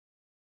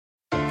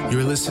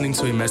You're listening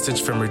to a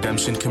message from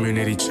Redemption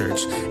Community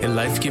Church, a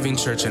life-giving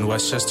church in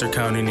Westchester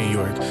County, New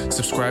York.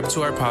 Subscribe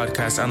to our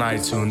podcast on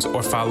iTunes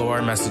or follow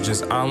our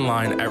messages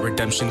online at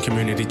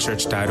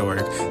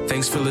redemptioncommunitychurch.org.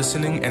 Thanks for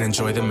listening and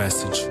enjoy the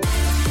message.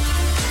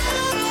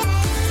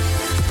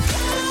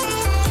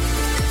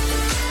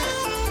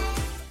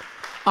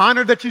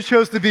 Honored that you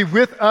chose to be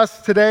with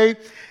us today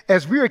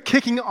as we are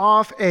kicking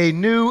off a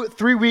new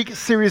 3-week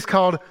series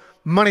called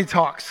Money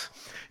Talks.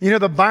 You know,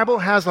 the Bible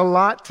has a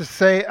lot to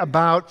say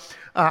about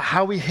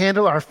how we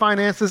handle our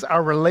finances,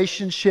 our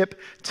relationship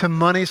to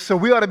money. So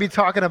we ought to be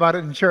talking about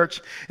it in church.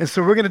 And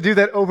so we're going to do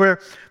that over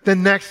the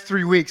next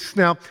 3 weeks.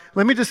 Now,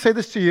 let me just say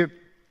this to you.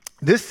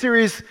 This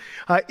series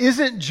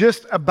isn't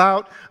just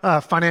about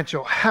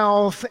financial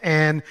health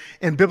and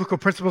biblical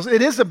principles.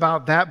 It is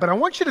about that, but I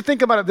want you to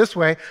think about it this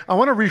way. I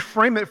want to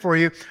reframe it for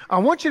you. I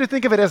want you to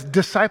think of it as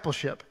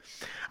discipleship.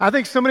 I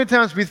think so many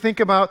times we think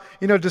about,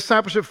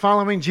 discipleship,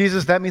 following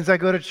Jesus. That means I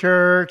go to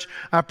church,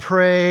 I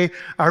pray,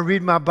 I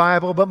read my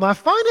Bible. But my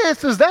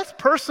finances, that's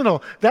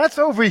personal. That's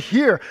over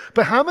here.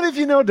 But how many of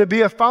you know to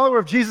be a follower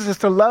of Jesus is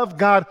to love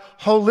God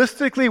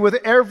holistically with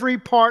every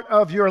part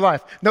of your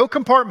life? No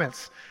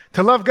compartments.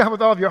 To love God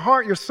with all of your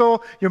heart, your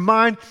soul, your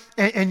mind,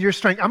 and your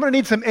strength. I'm going to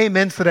need some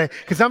amens today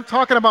because I'm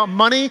talking about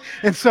money.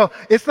 And so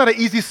it's not an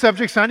easy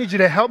subject, so I need you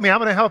to help me. I'm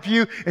going to help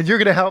you, and you're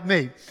going to help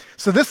me.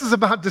 So this is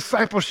about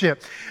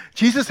discipleship.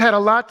 Jesus had a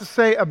lot to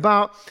say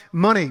about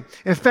money.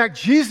 In fact,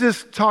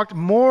 Jesus talked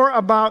more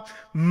about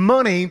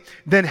money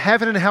than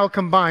heaven and hell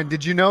combined.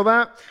 Did you know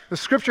that? The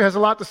scripture has a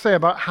lot to say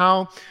about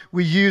how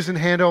we use and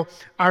handle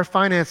our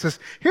finances.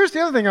 Here's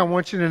the other thing I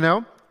want you to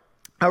know.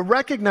 I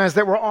recognize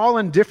that we're all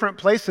in different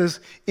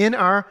places in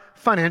our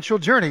financial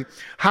journey.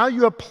 How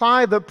you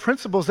apply the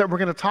principles that we're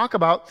going to talk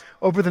about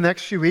over the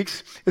next few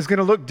weeks is going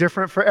to look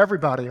different for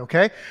everybody,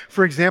 okay?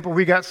 For example,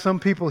 we got some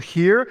people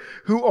here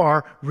who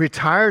are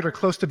retired or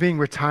close to being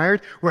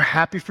retired. We're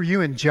happy for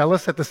you and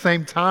jealous at the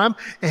same time.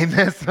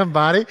 Amen,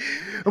 somebody.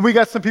 And we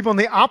got some people on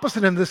the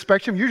opposite end of the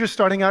spectrum. You're just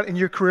starting out in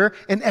your career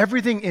and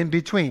everything in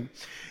between.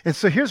 And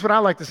so here's what I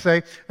like to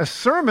say. A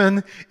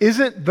sermon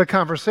isn't the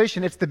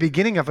conversation. It's the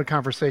beginning of a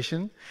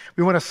conversation.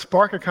 We want to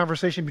spark a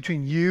conversation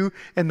between you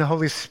and the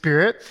Holy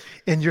Spirit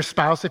and your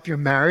spouse if you're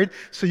married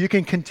so you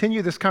can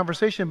continue this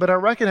conversation. But I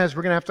recognize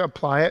we're going to have to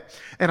apply it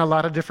in a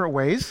lot of different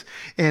ways.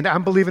 And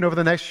I'm believing over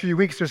the next few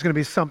weeks there's going to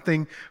be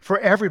something for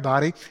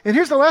everybody. And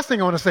here's the last thing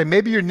I want to say.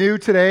 Maybe you're new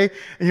today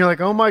and you're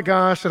like, oh my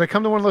gosh, should I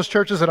come to one of those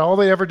churches that all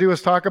they ever do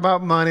is talk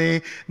about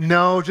money?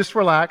 No, just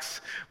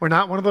relax. We're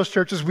not one of those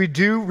churches. We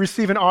do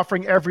receive an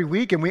offering every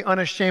week, and we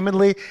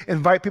unashamedly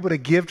invite people to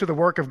give to the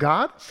work of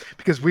God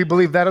because we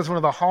believe that is one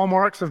of the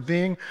hallmarks of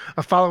being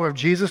a follower of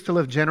Jesus, to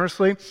live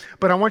generously.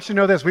 But I want you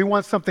to know this. We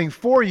want something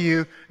for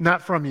you,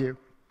 not from you.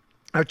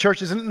 Our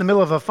church isn't in the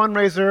middle of a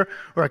fundraiser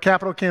or a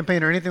capital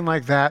campaign or anything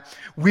like that.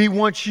 We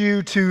want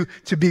you to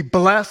be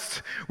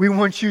blessed. We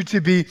want you to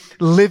be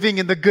living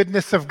in the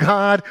goodness of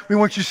God. We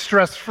want you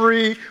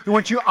stress-free. We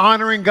want you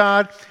honoring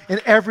God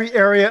in every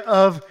area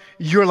of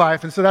your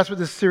life. And so that's what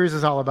this series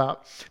is all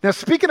about. Now,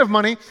 speaking of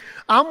money,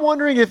 I'm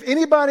wondering if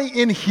anybody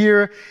in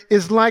here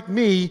is like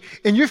me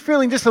and you're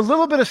feeling just a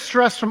little bit of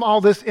stress from all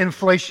this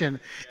inflation.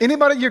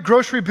 Anybody, your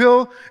grocery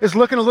bill is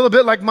looking a little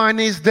bit like mine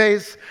these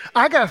days?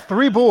 I got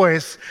 3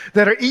 boys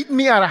that are eating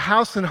me out of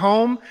house and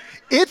home.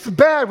 It's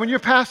bad when your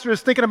pastor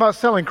is thinking about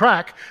selling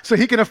crack so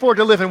he can afford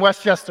to live in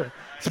Westchester.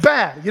 It's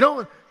bad. You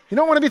don't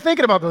want to be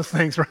thinking about those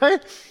things, right?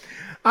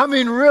 I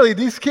mean, really,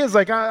 these kids,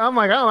 I'm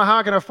like, I don't know how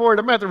I can afford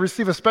it. I'm going to have to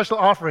receive a special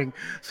offering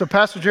so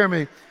Pastor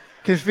Jeremy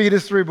can feed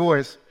his 3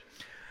 boys.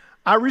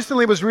 I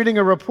recently was reading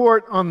a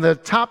report on the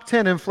top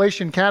 10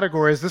 inflation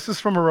categories. This is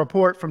from a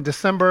report from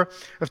December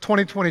of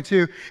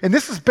 2022, and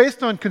this is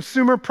based on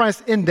Consumer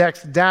Price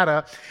Index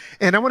data.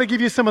 And I want to give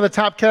you some of the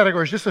top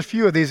categories, just a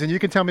few of these, and you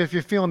can tell me if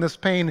you're feeling this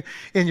pain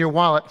in your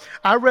wallet.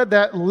 I read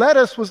that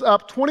lettuce was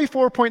up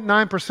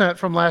 24.9%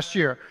 from last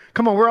year.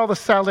 Come on, we're all the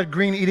salad,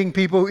 green eating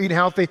people who eat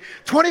healthy.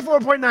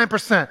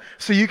 24.9%,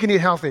 so you can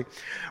eat healthy.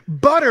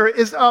 Butter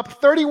is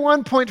up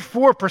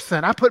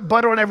 31.4%. I put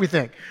butter on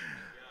everything.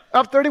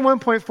 Up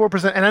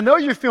 31.4%. And I know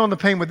you're feeling the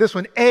pain with this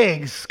one.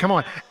 Eggs, come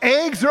on.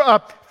 Eggs are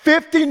up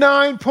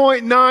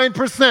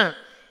 59.9%.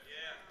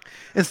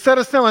 Instead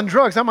of selling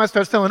drugs, I might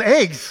start selling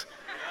eggs.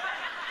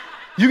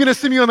 You're going to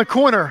see me on the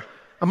corner.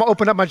 I'm going to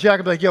open up my jacket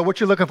and be like, yo, what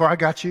you looking for? I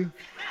got you.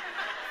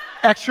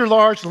 Extra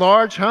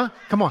large, huh?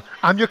 Come on.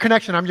 I'm your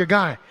connection. I'm your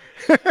guy.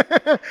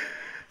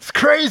 It's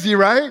crazy,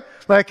 right?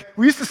 Like,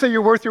 we used to say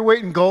you're worth your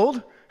weight in gold.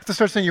 I have to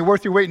start saying you're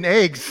worth your weight in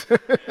eggs.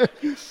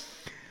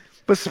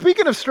 But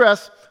speaking of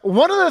stress,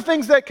 one of the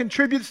things that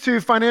contributes to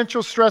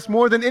financial stress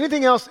more than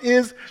anything else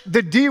is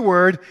the D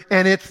word,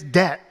 and it's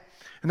debt.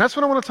 And that's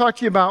what I want to talk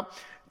to you about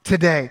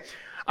today.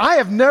 I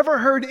have never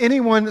heard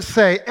anyone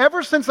say,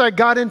 ever since I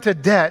got into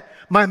debt,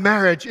 my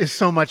marriage is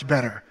so much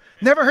better.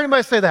 Never heard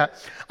anybody say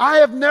that. I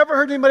have never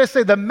heard anybody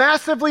say the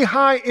massively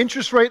high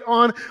interest rate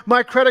on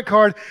my credit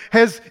card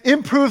has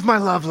improved my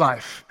love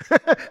life.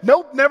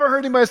 Nope, never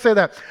heard anybody say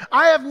that.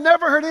 I have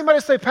never heard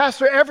anybody say,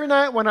 Pastor, every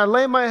night when I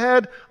lay my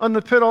head on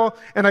the pillow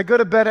and I go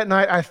to bed at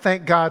night, I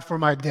thank God for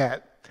my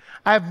debt.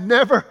 I've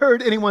never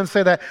heard anyone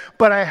say that.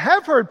 But I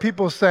have heard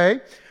people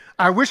say,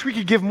 I wish we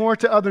could give more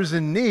to others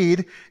in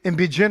need and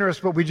be generous,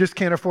 but we just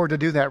can't afford to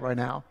do that right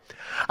now.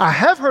 I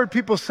have heard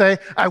people say,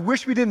 I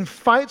wish we didn't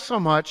fight so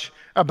much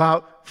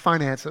about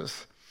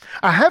finances.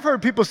 I have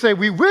heard people say,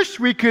 we wish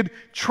we could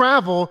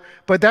travel,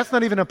 but that's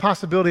not even a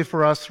possibility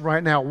for us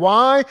right now.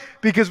 Why?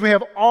 Because we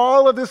have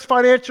all of this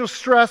financial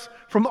stress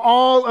from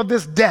all of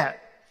this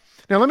debt.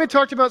 Now, let me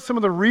talk to you about some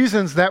of the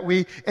reasons that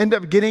we end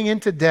up getting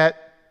into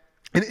debt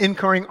and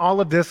incurring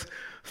all of this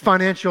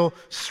financial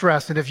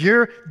stress. And if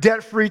you're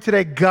debt-free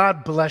today,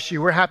 God bless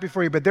you. We're happy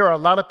for you. But there are a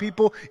lot of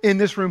people in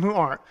this room who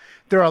aren't.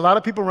 There are a lot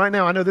of people right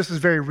now, I know this is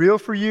very real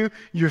for you.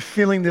 You're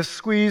feeling this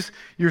squeeze.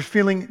 You're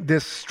feeling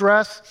this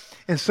stress.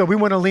 And so we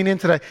want to lean in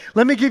today.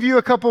 Let me give you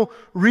a couple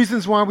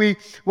reasons why we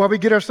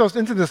get ourselves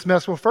into this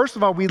mess. Well, first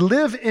of all, we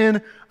live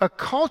in a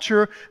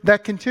culture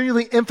that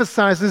continually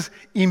emphasizes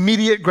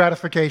immediate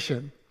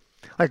gratification.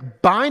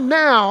 Like buy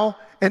now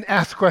and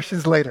ask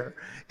questions later.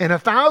 In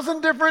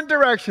 1,000 different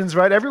directions,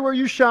 right? Everywhere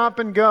you shop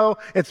and go,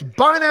 it's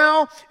buy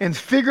now and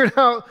figure it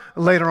out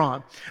later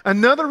on.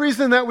 Another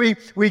reason that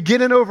we get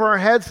in over our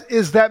heads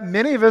is that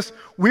many of us,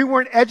 we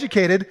weren't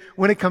educated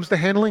when it comes to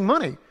handling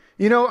money.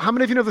 You know, how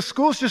many of you know the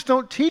schools just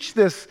don't teach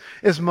this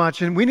as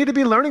much? And we need to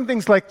be learning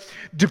things like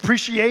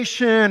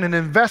depreciation and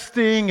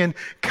investing and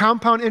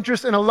compound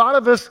interest. And a lot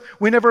of us,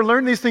 we never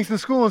learned these things in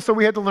school. And so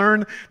we had to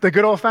learn the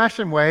good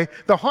old-fashioned way,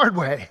 the hard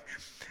way.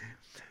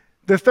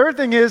 The third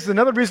thing is,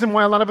 another reason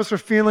why a lot of us are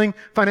feeling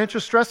financial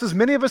stress is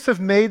many of us have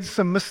made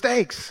some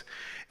mistakes.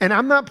 And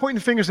I'm not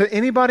pointing fingers at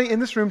anybody in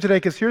this room today,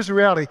 because here's the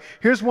reality.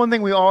 Here's one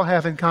thing we all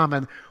have in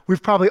common.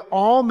 We've probably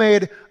all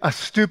made a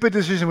stupid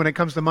decision when it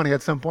comes to money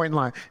at some point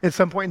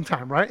in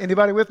time, right?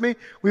 Anybody with me?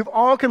 We've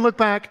all can look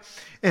back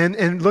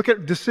and look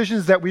at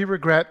decisions that we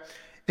regret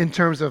in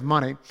terms of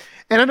money.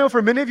 And I know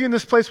for many of you in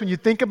this place, when you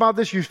think about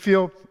this, you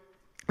feel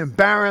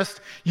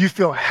embarrassed, you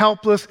feel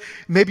helpless,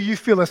 maybe you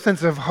feel a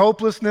sense of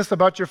hopelessness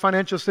about your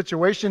financial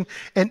situation,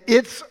 and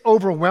it's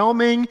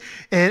overwhelming,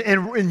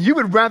 and you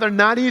would rather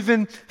not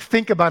even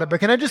think about it.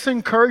 But can I just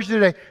encourage you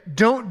today,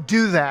 don't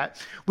do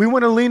that. We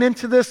want to lean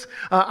into this.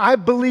 I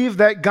believe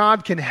that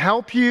God can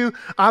help you.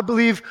 I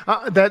believe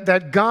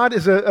that God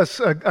is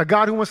a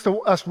God who wants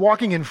us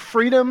walking in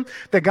freedom,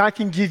 that God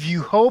can give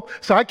you hope.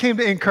 So I came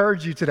to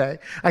encourage you today.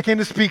 I came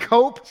to speak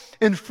hope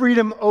and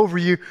freedom over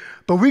you.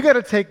 But we got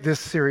to take this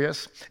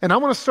serious. And I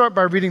want to start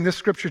by reading this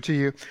scripture to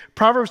you.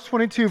 Proverbs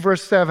 22,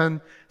 verse 7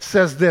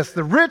 says this: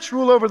 the rich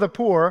rule over the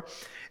poor,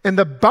 and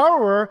the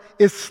borrower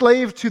is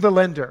slave to the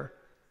lender.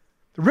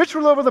 The rich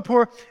rule over the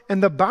poor,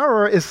 and the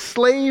borrower is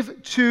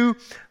slave to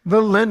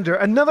the lender.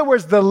 In other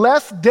words, the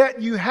less debt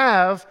you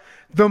have,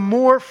 the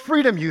more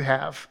freedom you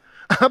have.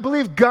 I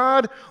believe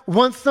God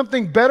wants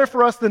something better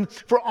for us than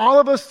for all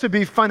of us to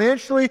be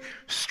financially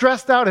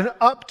stressed out and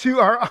up to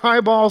our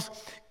eyeballs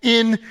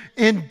in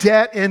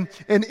debt and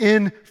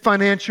in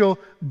financial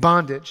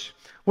bondage.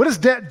 What does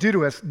debt do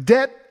to us?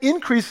 Debt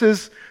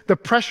increases the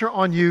pressure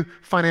on you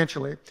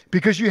financially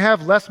because you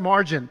have less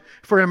margin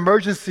for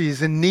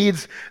emergencies and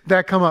needs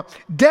that come up.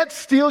 Debt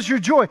steals your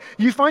joy.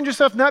 You find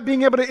yourself not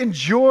being able to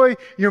enjoy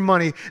your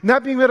money,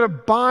 not being able to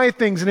buy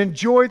things and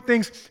enjoy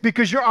things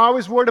because you're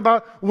always worried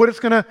about what it's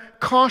going to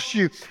cost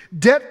you.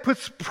 Debt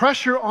puts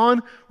pressure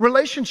on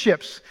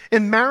relationships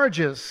and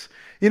marriages.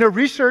 You know,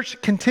 research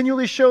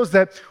continually shows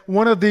that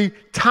one of the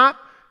top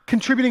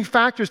contributing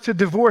factors to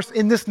divorce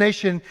in this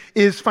nation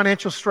is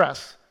financial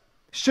stress.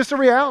 It's just a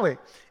reality.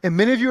 And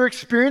many of you are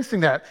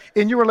experiencing that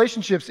in your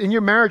relationships, in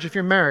your marriage, if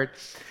you're married.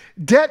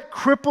 Debt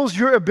cripples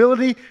your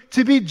ability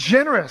to be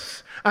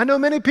generous. I know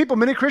many people,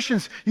 many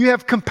Christians, you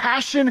have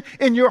compassion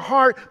in your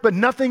heart, but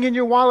nothing in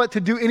your wallet to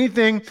do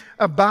anything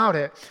about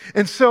it.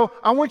 And so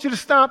I want you to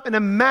stop and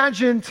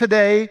imagine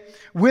today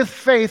with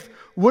faith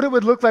what it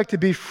would look like to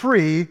be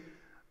free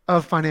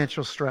of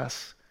financial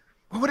stress.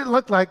 What would it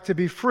look like to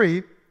be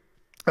free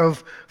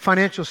of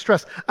financial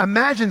stress?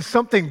 Imagine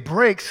something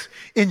breaks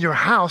in your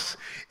house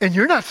and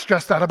you're not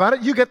stressed out about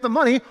it. You get the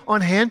money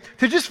on hand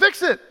to just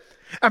fix it.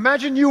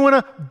 Imagine you want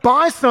to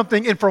buy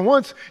something, and for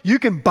once, you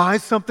can buy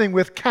something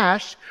with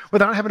cash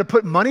without having to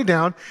put money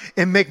down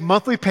and make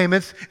monthly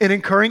payments and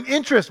incurring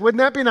interest. Wouldn't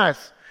that be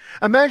nice?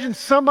 Imagine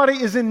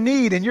somebody is in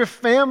need in your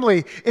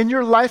family, in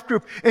your life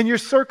group, in your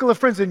circle of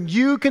friends, and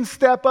you can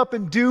step up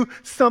and do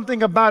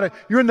something about it.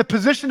 You're in the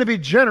position to be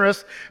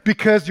generous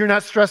because you're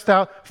not stressed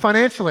out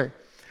financially.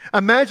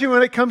 Imagine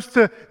when it comes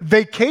to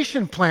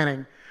vacation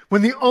planning,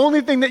 when the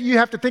only thing that you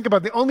have to think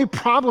about, the only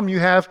problem you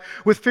have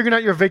with figuring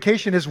out your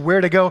vacation is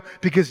where to go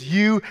because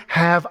you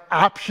have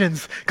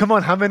options. Come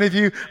on, how many of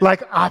you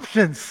like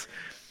options?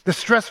 The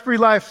stress-free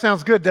life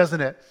sounds good,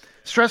 doesn't it?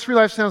 Stress-free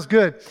life sounds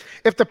good.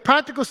 If the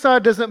practical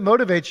side doesn't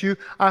motivate you,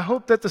 I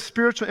hope that the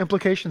spiritual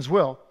implications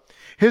will.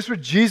 Here's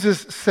what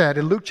Jesus said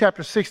in Luke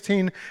chapter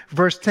 16,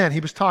 verse 10. He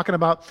was talking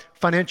about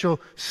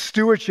financial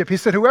stewardship. He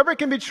said, whoever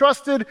can be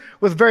trusted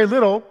with very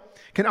little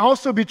can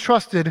also be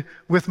trusted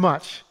with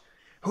much.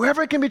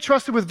 Whoever can be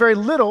trusted with very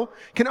little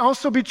can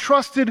also be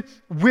trusted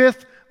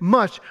with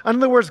much. In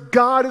other words,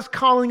 God is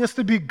calling us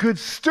to be good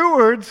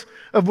stewards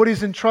of what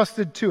he's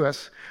entrusted to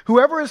us.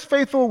 Whoever is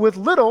faithful with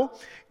little,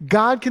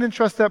 God can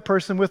entrust that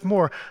person with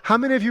more. How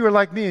many of you are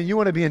like me and you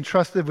want to be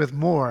entrusted with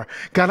more?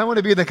 God, I want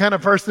to be the kind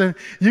of person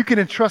you can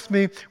entrust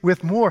me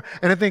with more.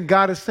 And I think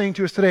God is saying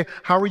to us today,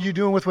 how are you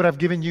doing with what I've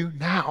given you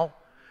now?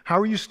 How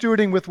are you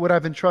stewarding with what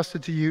I've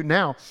entrusted to you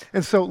now?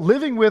 And so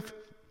living with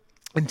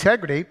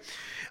integrity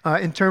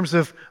in terms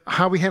of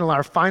how we handle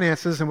our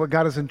finances and what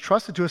God has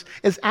entrusted to us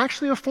is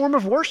actually a form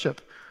of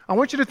worship. I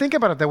want you to think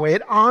about it that way.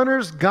 It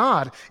honors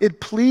God. It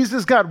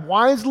pleases God.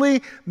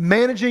 Wisely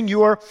managing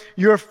your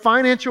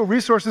financial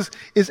resources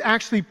is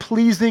actually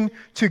pleasing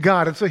to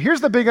God. And so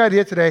here's the big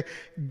idea today.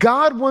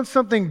 God wants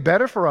something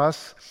better for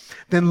us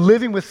than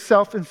living with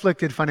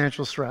self-inflicted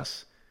financial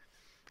stress.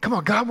 Come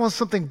on, God wants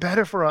something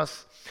better for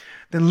us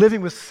than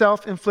living with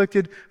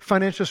self-inflicted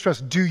financial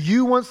stress. Do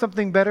you want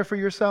something better for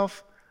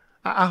yourself?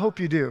 I hope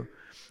you do.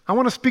 I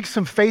want to speak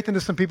some faith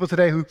into some people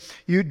today who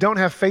you don't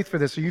have faith for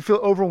this, or you feel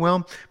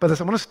overwhelmed by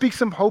this. I want to speak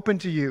some hope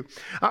into you.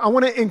 I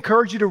want to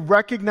encourage you to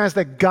recognize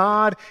that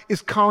God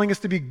is calling us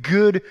to be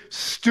good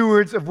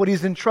stewards of what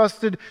he's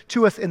entrusted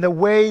to us, and the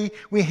way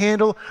we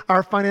handle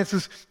our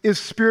finances is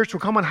spiritual.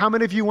 Come on, how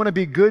many of you want to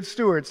be good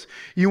stewards?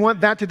 You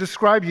want that to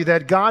describe you,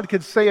 that God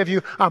could say of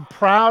you, I'm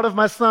proud of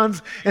my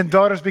sons and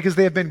daughters because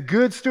they have been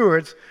good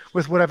stewards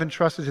with what I've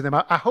entrusted to them.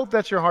 I hope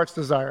that's your heart's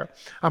desire.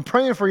 I'm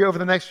praying for you over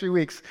the next few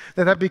weeks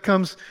that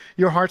becomes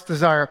your heart's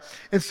desire.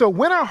 And so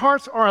when our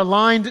hearts are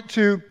aligned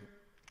to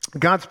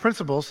God's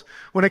principles,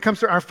 when it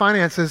comes to our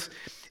finances,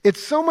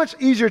 it's so much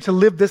easier to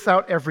live this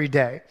out every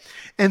day.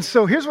 And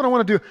so here's what I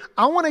want to do.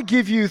 I want to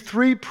give you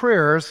 3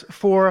 prayers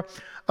for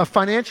a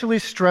financially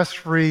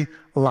stress-free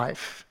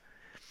life.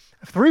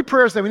 3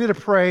 prayers that we need to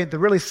pray to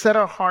really set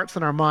our hearts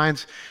and our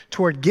minds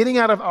toward getting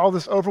out of all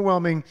this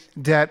overwhelming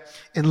debt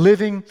and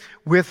living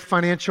with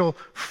financial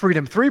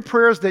freedom. 3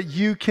 prayers that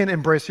you can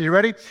embrace. Are you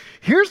ready?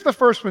 Here's the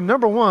first one.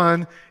 Number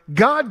 1,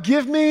 God,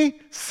 give me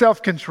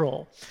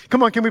self-control.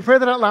 Come on, can we pray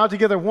that out loud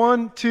together?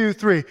 1, 2,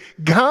 3.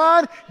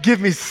 God, give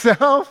me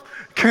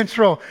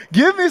self-control.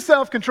 Give me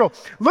self-control.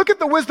 Look at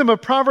the wisdom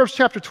of Proverbs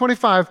chapter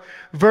 25,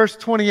 verse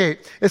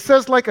 28. It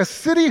says, like a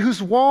city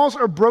whose walls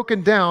are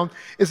broken down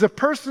is a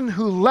person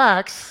who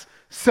lacks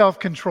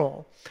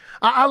self-control.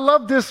 I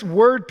love this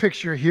word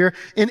picture here.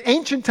 In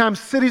ancient times,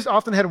 cities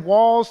often had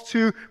walls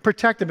to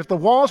protect them. If the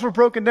walls were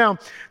broken down,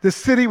 the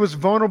city was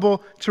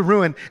vulnerable to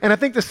ruin. And I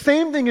think the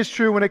same thing is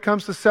true when it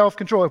comes to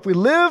self-control. If we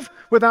live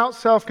without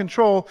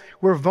self-control,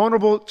 we're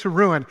vulnerable to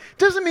ruin.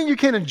 Doesn't mean you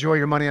can't enjoy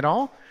your money at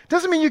all.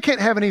 Doesn't mean you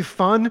can't have any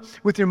fun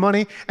with your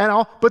money at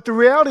all. But the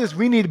reality is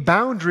we need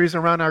boundaries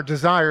around our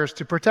desires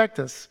to protect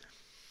us.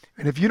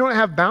 And if you don't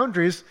have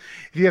boundaries,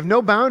 if you have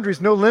no boundaries,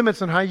 no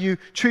limits on how you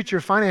treat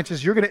your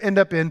finances, you're going to end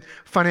up in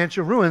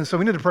financial ruin. So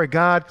we need to pray,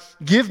 God,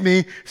 give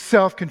me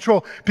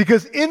self-control.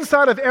 Because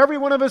inside of every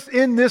one of us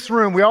in this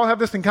room, we all have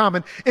this in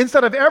common,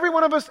 inside of every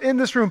one of us in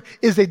this room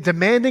is a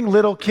demanding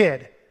little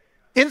kid.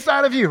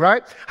 Inside of you,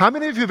 right? How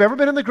many of you have ever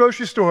been in the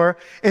grocery store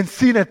and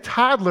seen a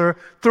toddler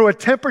throw a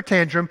temper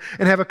tantrum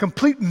and have a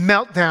complete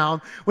meltdown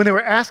when they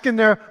were asking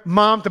their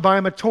mom to buy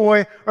them a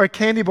toy or a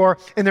candy bar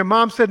and their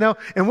mom said no?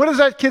 And what does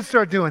that kid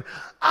start doing?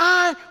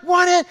 I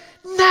want it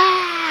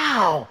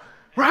now,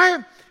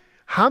 right?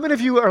 How many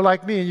of you are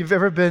like me and you've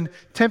ever been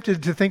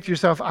tempted to think to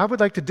yourself, I would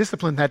like to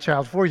discipline that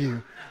child for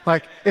you?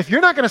 Like, if you're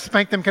not going to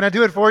spank them, can I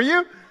do it for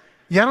you?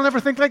 Y'all don't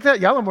ever think like that?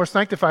 Y'all are more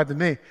sanctified than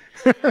me.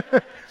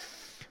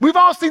 We've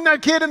all seen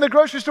that kid in the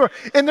grocery store.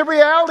 And the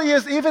reality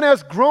is, even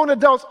as grown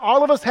adults,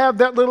 all of us have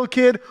that little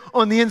kid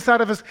on the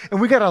inside of us,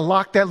 and we got to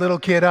lock that little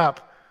kid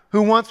up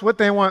who wants what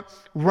they want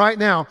right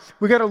now.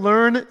 We got to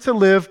learn to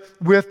live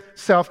with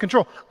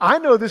self-control. I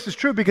know this is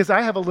true because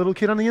I have a little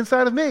kid on the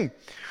inside of me.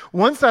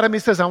 One side of me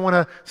says I want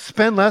to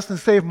spend less and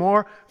save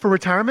more for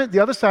retirement. The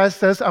other side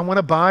says I want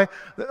to buy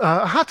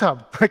a hot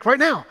tub, like right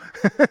now.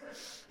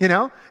 You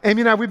know?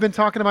 Amy and I, we've been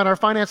talking about our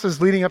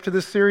finances leading up to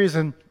this series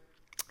and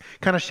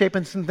kind of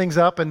shaping some things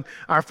up in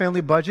our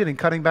family budget and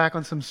cutting back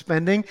on some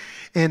spending.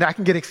 And I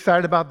can get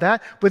excited about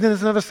that. But then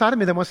there's another side of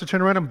me that wants to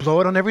turn around and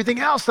blow it on everything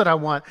else that I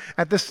want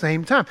at the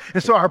same time.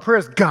 And so our prayer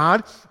is,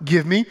 God,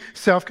 give me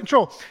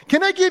self-control.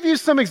 Can I give you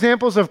some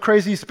examples of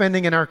crazy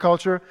spending in our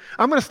culture?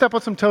 I'm going to step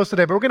on some toes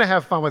today, but we're going to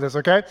have fun with this,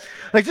 okay?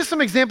 Like just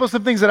some examples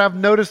of things that I've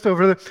noticed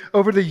over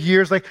the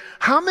years. Like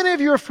how many of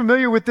you are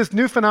familiar with this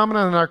new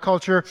phenomenon in our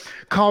culture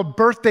called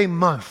birthday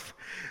month?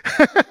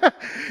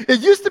 It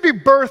used to be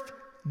birth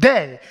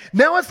birthday.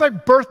 Now it's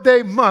like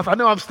birthday month. I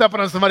know I'm stepping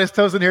on somebody's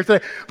toes in here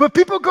today, but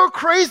people go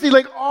crazy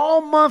like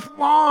all month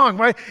long,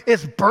 right?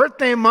 It's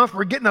birthday month.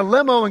 We're getting a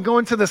limo and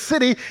going to the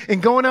city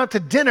and going out to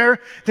dinner.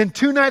 Then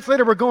 2 nights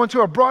later, we're going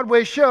to a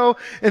Broadway show.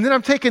 And then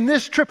I'm taking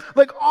this trip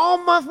like all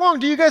month long.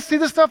 Do you guys see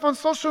this stuff on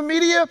social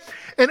media?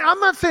 And I'm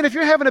not saying if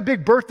you're having a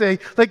big birthday,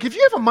 like if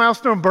you have a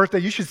milestone birthday,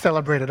 you should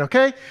celebrate it,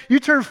 okay? You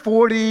turn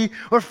 40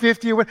 or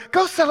 50 or what,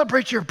 go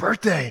celebrate your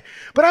birthday.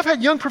 But I've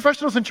had young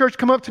professionals in church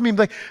come up to me and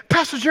be like,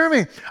 Pastor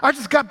Jeremy, I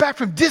just got back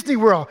from Disney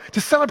World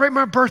to celebrate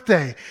my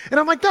birthday. And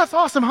I'm like, that's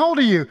awesome. How old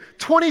are you?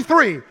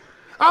 23.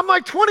 I'm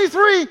like,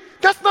 23?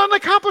 That's not an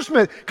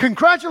accomplishment.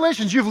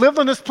 Congratulations, you've lived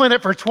on this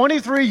planet for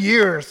 23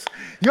 years.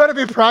 You ought to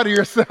be proud of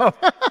yourself.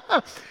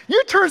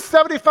 You turn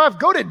 75,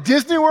 go to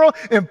Disney World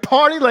and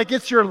party like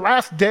it's your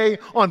last day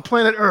on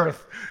planet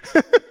Earth.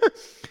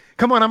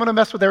 Come on, I'm going to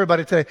mess with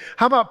everybody today.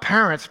 How about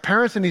parents?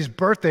 Parents in these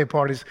birthday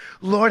parties.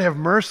 Lord have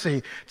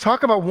mercy.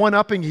 Talk about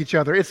one-upping each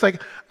other. It's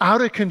like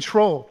out of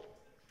control.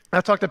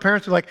 I've talked to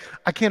parents who are like,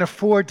 I can't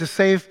afford to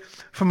save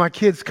for my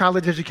kids'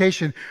 college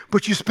education,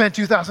 but you spent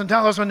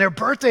 $2,000 on their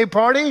birthday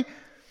party.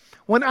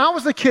 When I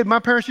was a kid, my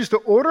parents used to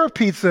order a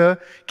pizza,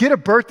 get a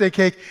birthday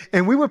cake,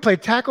 and we would play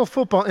tackle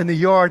football in the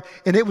yard,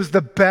 and it was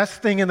the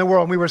best thing in the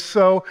world. We were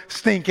so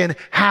stinking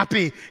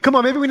happy. Come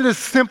on, maybe we need to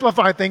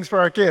simplify things for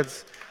our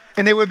kids,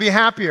 and they would be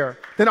happier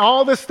than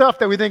all this stuff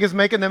that we think is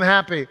making them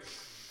happy.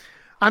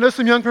 I know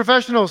some young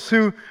professionals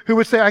who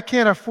would say, I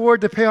can't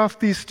afford to pay off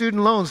these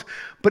student loans,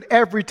 but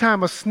every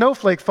time a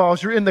snowflake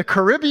falls, you're in the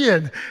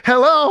Caribbean.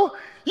 Hello?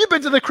 You've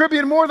been to the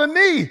Caribbean more than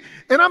me,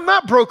 and I'm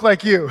not broke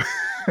like you.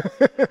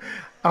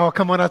 Oh,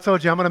 come on, I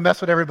told you, I'm going to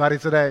mess with everybody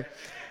today.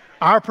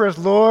 Our prayer is,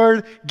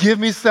 Lord, give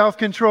me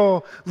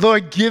self-control.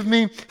 Lord, give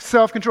me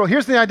self-control.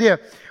 Here's the idea.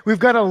 We've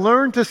got to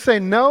learn to say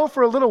no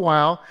for a little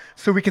while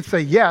so we can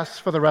say yes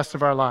for the rest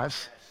of our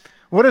lives.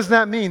 What does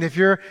that mean? If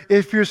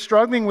you're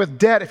struggling with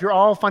debt, if you're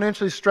all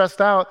financially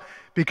stressed out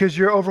because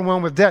you're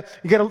overwhelmed with debt,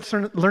 you got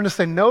to learn to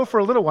say no for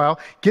a little while,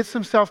 get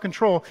some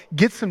self-control,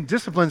 get some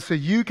discipline so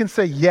you can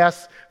say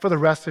yes for the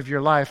rest of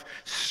your life,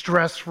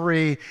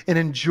 stress-free, and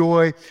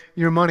enjoy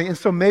your money. And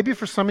so maybe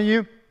for some of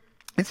you,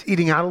 it's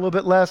eating out a little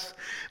bit less.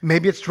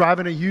 Maybe it's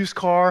driving a used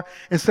car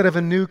instead of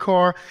a new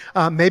car.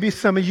 Maybe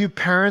some of you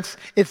parents,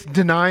 it's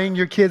denying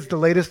your kids the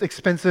latest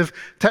expensive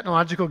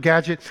technological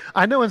gadget.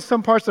 I know in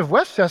some parts of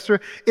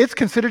Westchester, it's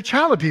considered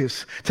child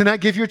abuse to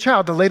not give your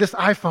child the latest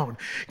iPhone.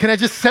 Can I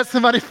just set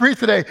somebody free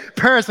today,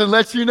 parents, and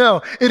let you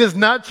know it is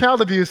not child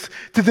abuse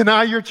to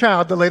deny your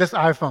child the latest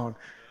iPhone?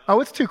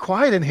 Oh, it's too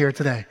quiet in here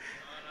today.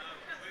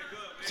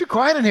 It's too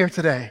quiet in here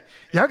today.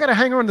 Y'all got to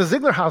hang around the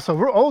Ziegler household.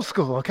 We're old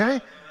school, okay?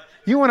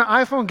 You want an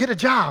iPhone, get a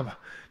job.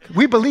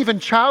 We believe in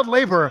child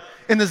labor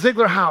in the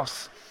Ziegler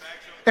house.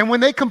 And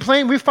when they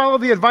complain, we follow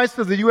the advice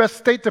of the U.S.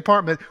 State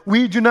Department.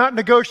 We do not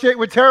negotiate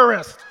with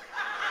terrorists.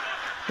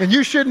 And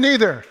you shouldn't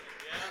either.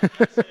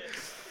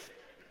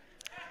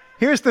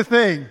 Here's the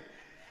thing.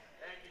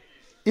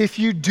 If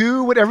you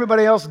do what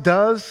everybody else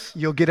does,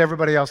 you'll get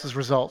everybody else's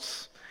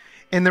results.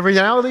 And the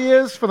reality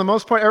is, for the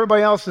most part,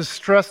 everybody else is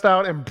stressed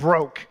out and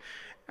broke.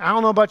 I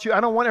don't know about you. I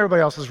don't want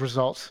everybody else's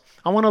results.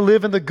 I want to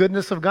live in the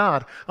goodness of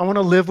God. I want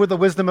to live with the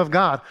wisdom of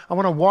God. I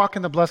want to walk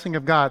in the blessing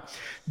of God.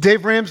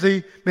 Dave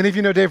Ramsey, many of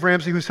you know Dave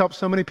Ramsey, who's helped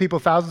so many people,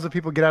 thousands of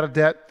people get out of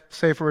debt,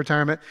 save for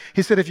retirement.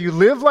 He said, if you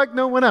live like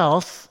no one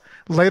else,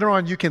 later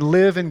on you can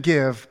live and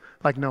give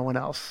like no one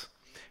else.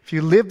 If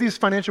you live these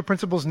financial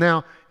principles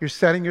now, you're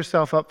setting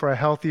yourself up for a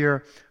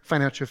healthier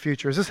financial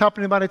future. Is this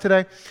helping anybody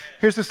today?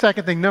 Here's the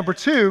second thing. Number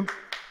 2,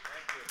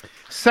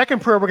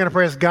 second prayer we're going to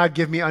pray is, God,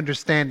 give me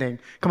understanding.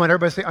 Come on,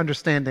 everybody say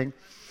understanding.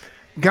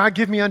 God,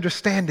 give me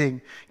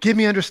understanding. Give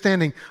me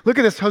understanding. Look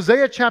at this.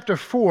 Hosea chapter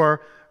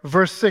 4,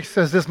 verse 6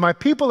 says this, my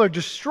people are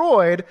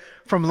destroyed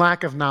from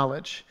lack of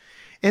knowledge.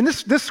 And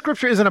this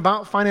scripture isn't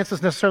about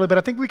finances necessarily, but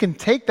I think we can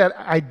take that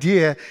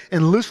idea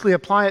and loosely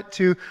apply it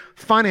to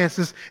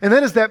finances. And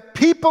that is that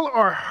people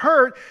are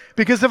hurt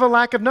because of a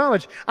lack of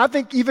knowledge. I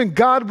think even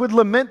God would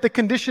lament the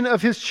condition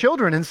of his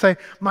children and say,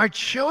 my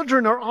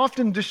children are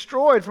often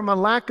destroyed from a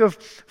lack of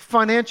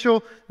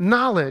financial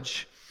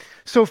knowledge.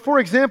 So for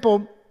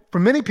example, for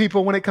many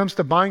people, when it comes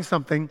to buying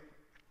something,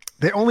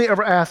 they only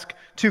ever ask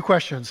 2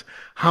 questions.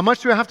 How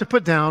much do I have to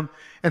put down,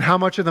 and how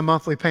much are the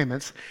monthly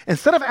payments?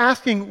 Instead of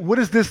asking, what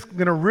is this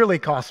going to really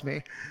cost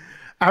me?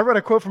 I read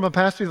a quote from a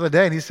pastor the other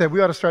day, and he said,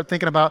 we ought to start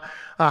thinking about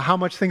how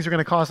much things are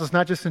going to cost us,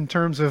 not just in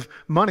terms of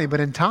money,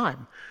 but in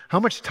time. How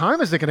much time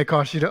is it going to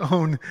cost you to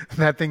own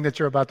that thing that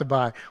you're about to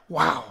buy?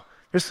 Wow,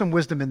 there's some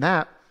wisdom in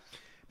that.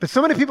 But so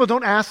many people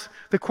don't ask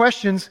the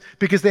questions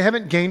because they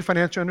haven't gained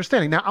financial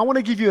understanding. Now, I want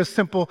to give you a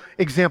simple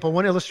example,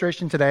 one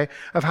illustration today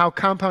of how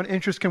compound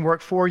interest can work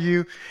for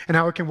you and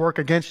how it can work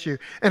against you.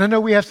 And I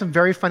know we have some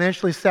very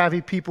financially savvy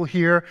people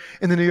here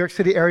in the New York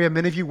City area.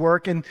 Many of you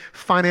work in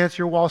finance,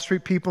 you're Wall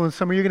Street people, and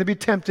some of you are going to be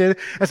tempted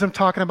as I'm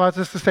talking about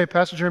this to say,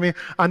 Pastor Jeremy,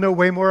 I know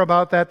way more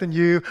about that than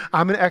you.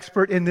 I'm an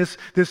expert in this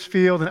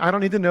field, and I don't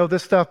need to know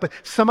this stuff, but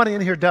somebody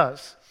in here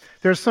does.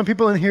 There's some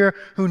people in here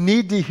who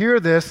need to hear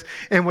this.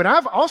 And what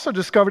I've also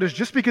discovered is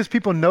just because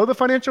people know the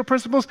financial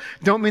principles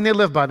don't mean they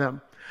live by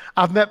them.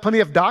 I've met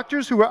plenty of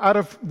doctors who are out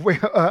of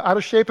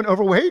shape and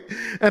overweight,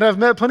 and I've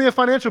met plenty of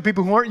financial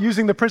people who aren't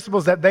using the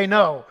principles that they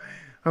know,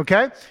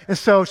 okay? And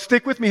so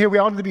stick with me here. We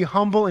all need to be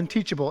humble and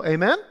teachable,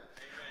 amen?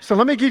 So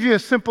let me give you a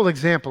simple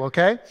example,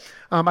 okay?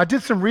 I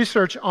did some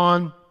research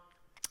on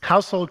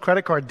household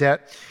credit card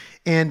debt,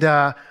 and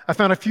I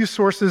found a few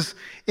sources,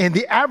 and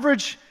the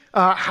average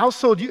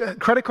household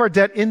credit card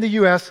debt in the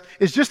U.S.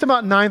 is just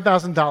about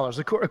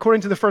 $9,000,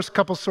 according to the first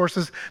couple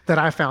sources that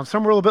I found.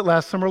 Some are a little bit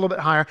less, some are a little bit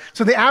higher.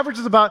 So the average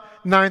is about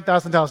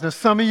 $9,000. Now,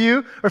 some of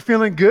you are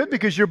feeling good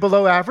because you're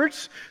below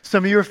average.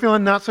 Some of you are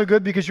feeling not so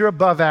good because you're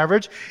above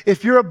average.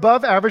 If you're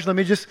above average, let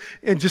me just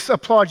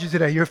applaud you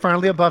today. You're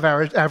finally above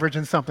average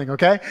in something,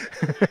 okay?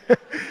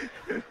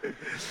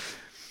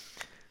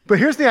 But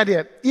here's the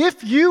idea.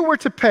 If you were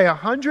to pay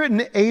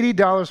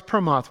 $180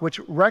 per month, which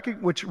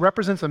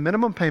represents a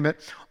minimum payment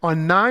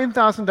on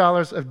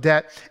 $9,000 of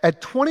debt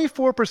at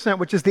 24%,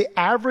 which is the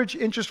average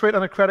interest rate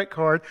on a credit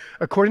card,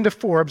 according to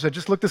Forbes, I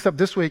just looked this up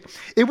this week,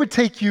 it would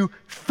take you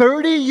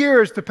 30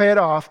 years to pay it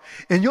off,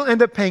 and you'll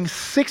end up paying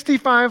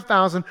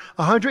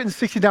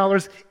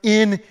 $65,160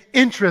 in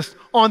interest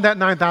on that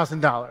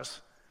 $9,000.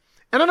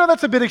 And I know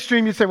that's a bit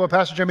extreme. You'd say, well,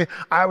 Pastor Jeremy,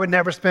 I would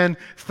never spend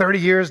 30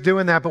 years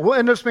doing that, but we'll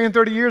end up spending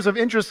 30 years of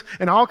interest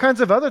and all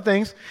kinds of other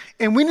things.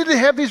 And we need to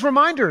have these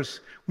reminders.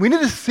 We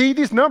need to see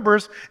these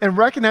numbers and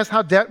recognize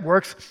how debt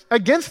works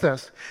against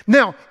us.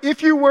 Now,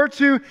 if you were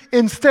to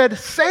instead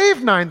save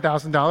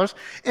 $9,000,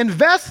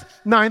 invest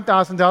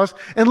 $9,000,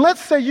 and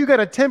let's say you got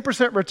a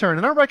 10% return,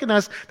 and I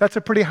recognize that's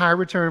a pretty high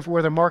return for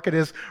where the market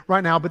is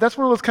right now, but that's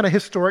one of those kind of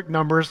historic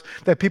numbers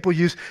that people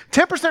use.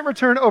 10%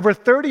 return over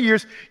 30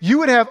 years, you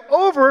would have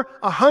over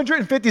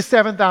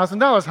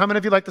 $157,000. How many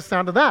of you like the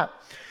sound of that?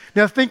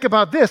 Now think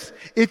about this.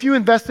 If you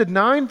invested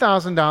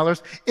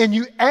 $9,000 and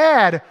you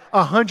add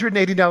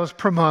 $180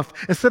 per month,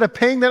 instead of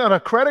paying that on a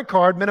credit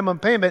card minimum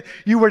payment,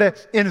 you were to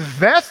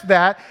invest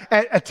that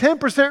at a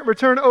 10%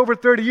 return over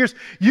 30 years,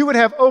 you would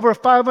have over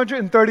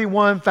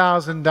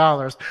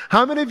 $531,000.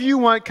 How many of you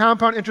want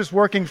compound interest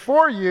working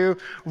for you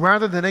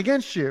rather than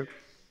against you?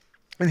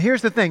 And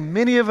here's the thing.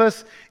 Many of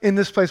us in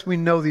this place, we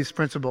know these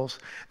principles.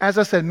 As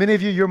I said, many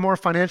of you, you're more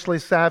financially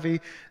savvy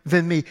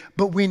than me,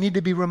 but we need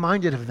to be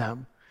reminded of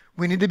them.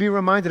 We need to be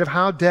reminded of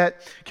how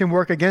debt can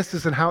work against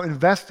us and how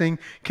investing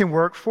can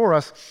work for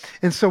us.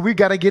 And so we've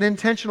got to get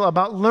intentional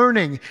about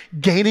learning,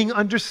 gaining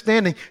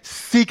understanding,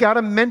 seek out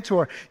a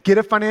mentor, get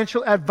a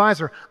financial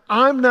advisor.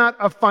 I'm not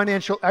a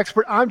financial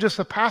expert. I'm just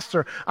a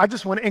pastor. I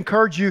just want to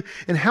encourage you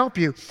and help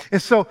you.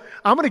 And so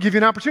I'm going to give you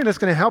an opportunity that's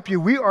going to help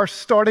you. We are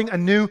starting a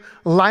new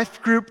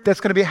life group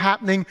that's going to be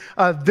happening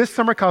this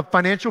summer called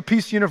Financial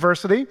Peace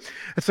University.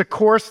 It's a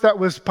course that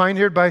was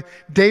pioneered by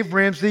Dave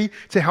Ramsey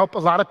to help a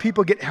lot of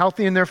people get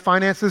healthy in their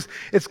finances.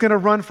 It's going to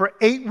run for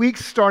 8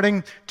 weeks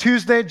starting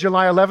Tuesday,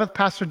 July 11th.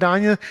 Pastor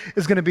Danya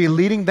is going to be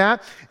leading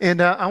that.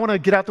 And I want to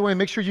get out the way and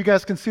make sure you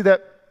guys can see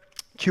that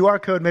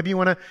QR code. Maybe you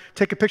want to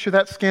take a picture of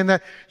that, scan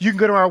that. You can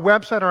go to our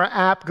website or our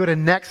app, go to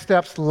Next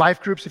Steps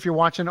Life Groups if you're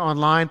watching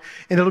online,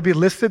 and it'll be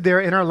listed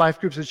there in our life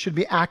groups. It should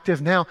be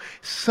active now.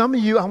 Some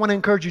of you, I want to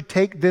encourage you,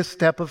 take this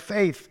step of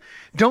faith.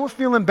 Don't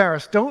feel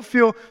embarrassed. Don't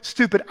feel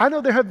stupid. I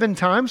know there have been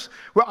times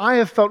where I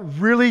have felt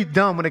really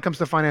dumb when it comes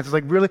to finances.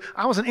 Like really,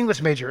 I was an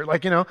English major,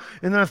 and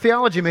then a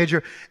theology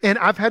major, and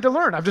I've had to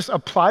learn. I've just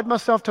applied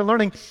myself to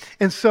learning.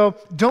 And so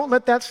don't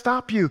let that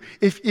stop you.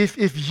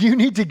 If you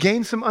need to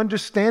gain some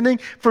understanding,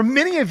 for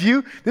many of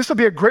you, this will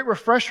be a great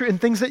refresher in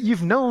things that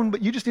you've known,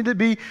 but you just need to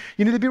be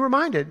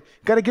reminded.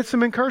 You've got to get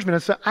some encouragement.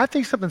 And so I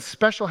think something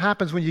special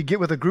happens when you get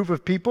with a group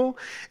of people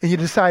and you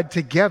decide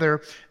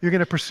together you're going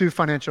to pursue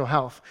financial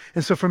health.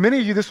 And so for many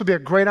of you, this will be a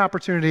great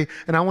opportunity,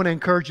 and I want to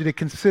encourage you to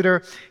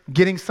consider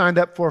getting signed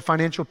up for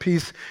Financial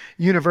Peace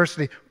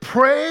University.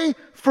 Pray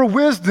for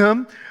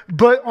wisdom,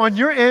 but on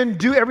your end,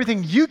 do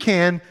everything you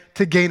can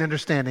to gain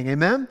understanding.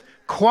 Amen?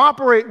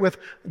 Cooperate with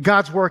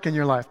God's work in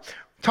your life.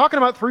 Talking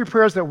about 3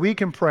 prayers that we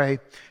can pray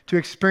to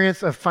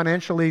experience a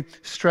financially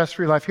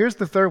stress-free life. Here's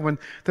the third one.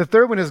 The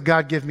third one is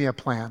God, give me a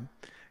plan.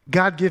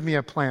 God, give me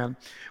a plan.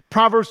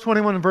 Proverbs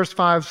 21 and verse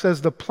 5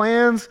 says, the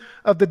plans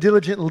of the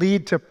diligent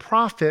lead to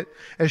profit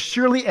as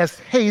surely as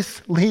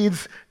haste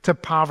leads to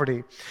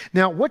poverty.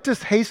 Now, what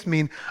does haste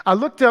mean? I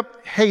looked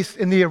up haste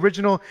in the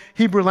original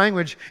Hebrew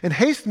language, and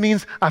haste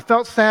means I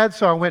felt sad,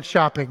 so I went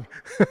shopping.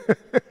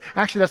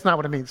 Actually, that's not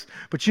what it means.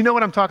 But you know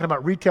what I'm talking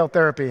about, retail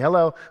therapy.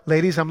 Hello,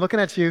 ladies, I'm looking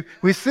at you.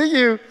 We see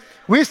you.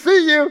 We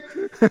see you.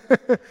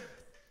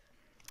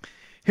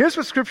 Here's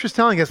what Scripture's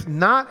telling us.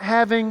 Not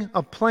having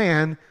a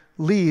plan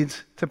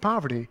leads to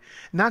poverty.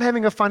 Not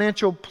having a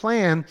financial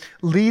plan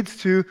leads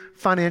to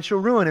financial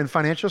ruin and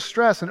financial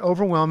stress and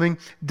overwhelming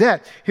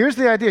debt. Here's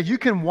the idea. You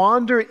can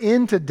wander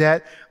into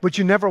debt, but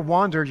you never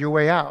wander your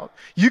way out.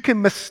 You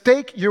can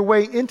mistake your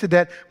way into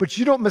debt, but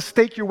you don't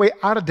mistake your way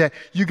out of debt.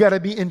 You got to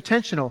be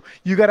intentional.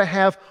 You got to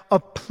have a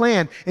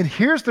plan. And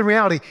here's the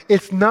reality.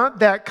 It's not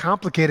that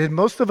complicated.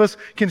 Most of us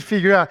can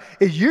figure out.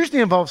 It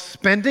usually involves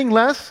spending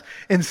less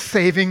and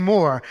saving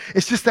more.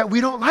 It's just that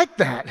we don't like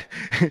that.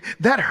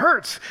 That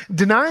hurts.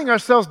 Denying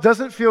ourselves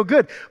doesn't feel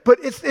good, but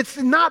it's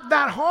not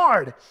that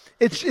hard.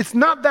 It's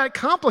not that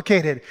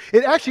complicated.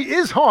 It actually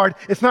is hard.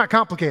 It's not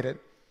complicated.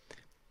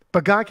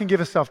 But God can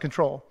give us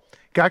self-control.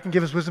 God can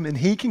give us wisdom, and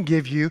he can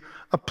give you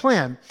a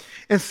plan.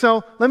 And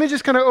so let me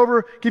just kind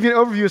of give you an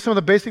overview of some of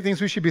the basic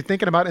things we should be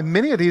thinking about. And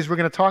many of these we're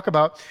going to talk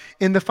about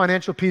in the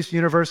Financial Peace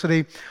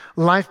University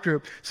Life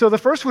Group. So the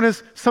first one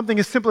is something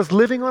as simple as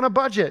living on a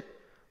budget.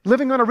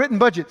 Living on a written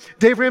budget.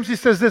 Dave Ramsey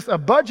says this: a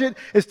budget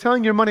is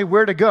telling your money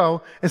where to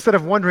go instead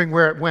of wondering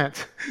where it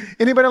went.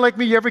 Anybody like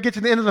me, you ever get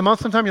to the end of the month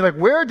sometime, you're like,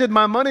 where did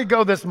my money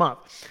go this month?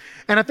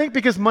 And I think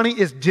because money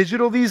is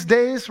digital these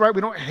days, right?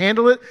 We don't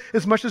handle it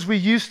as much as we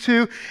used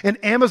to.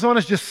 And Amazon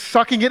is just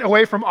sucking it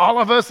away from all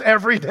of us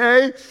every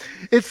day.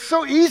 It's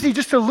so easy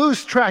just to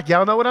lose track.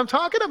 Y'all know what I'm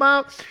talking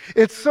about.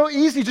 It's so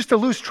easy just to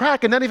lose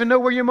track and not even know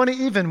where your money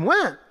even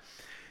went.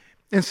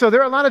 And so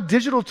there are a lot of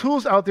digital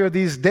tools out there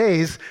these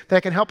days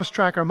that can help us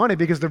track our money,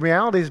 because the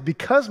reality is,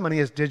 because money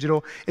is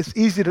digital, it's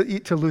easy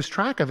to lose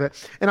track of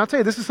it. And I'll tell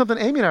you, this is something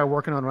Amy and I are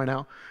working on right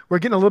now. We're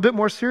getting a little bit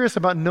more serious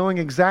about knowing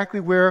exactly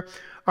where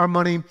our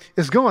money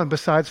is going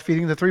besides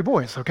feeding the 3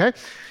 boys, okay?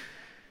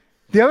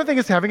 The other thing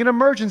is having an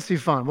emergency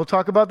fund. We'll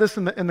talk about this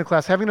in the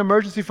class. Having an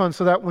emergency fund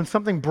so that when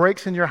something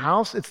breaks in your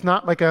house, it's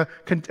not like a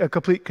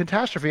complete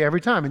catastrophe every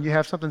time, and you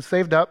have something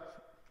saved up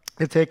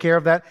to take care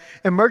of that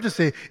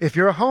emergency. If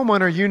you're a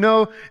homeowner, you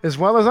know as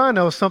well as I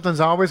know something's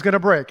always going to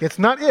break. It's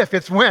not if,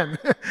 it's when.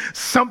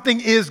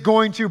 Something is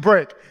going to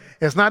break.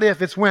 It's not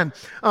if, it's when.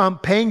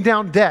 Paying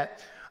down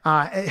debt.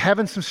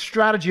 Having some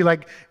strategy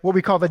like what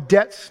we call the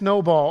debt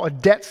snowball, a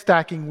debt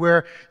stacking,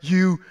 where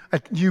you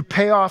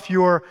pay off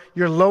your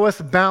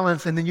lowest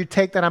balance and then you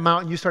take that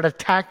amount and you start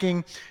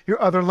attacking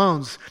your other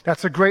loans.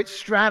 That's a great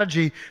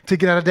strategy to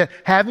get out of debt.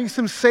 Having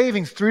some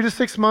savings, 3 to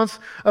 6 months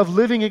of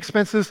living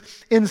expenses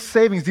in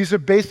savings. These are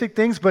basic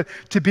things, but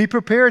to be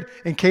prepared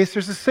in case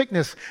there's a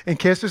sickness, in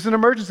case there's an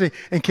emergency,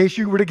 in case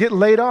you were to get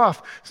laid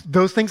off.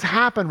 Those things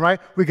happen, right?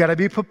 We got to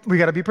be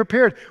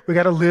prepared. We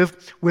got to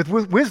live with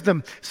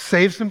wisdom.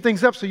 Save some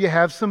things up so you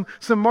have some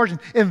margin.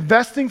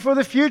 Investing for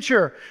the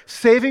future,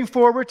 saving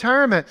for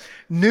retirement.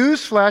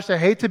 Newsflash, I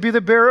hate to be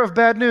the bearer of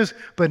bad news,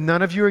 but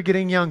none of you are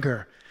getting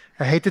younger.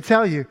 I hate to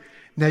tell you,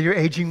 now you're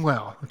aging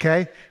well,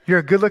 okay? You're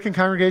a good-looking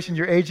congregation,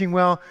 you're aging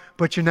well,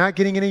 but you're not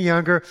getting any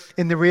younger.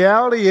 And the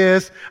reality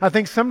is, I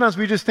think sometimes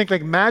we just think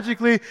like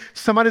magically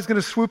somebody's going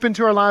to swoop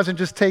into our lives and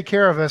just take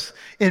care of us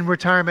in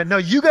retirement. No,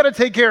 you got to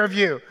take care of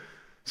you.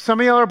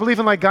 Some of y'all are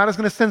believing like God is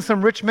going to send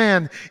some rich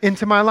man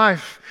into my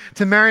life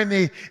to marry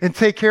me and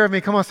take care of me.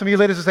 Come on, some of you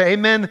ladies will say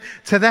amen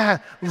to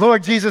that.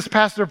 Lord Jesus,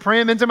 Pastor,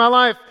 pray him into my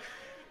life.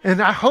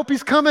 And I hope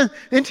he's coming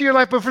into your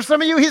life, but for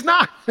some of you, he's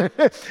not.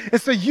 And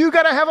so you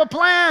got to have a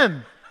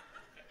plan.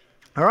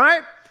 All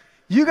right?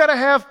 You got to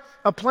have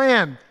a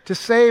plan to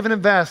save and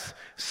invest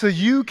so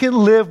you can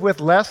live with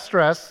less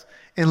stress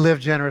and live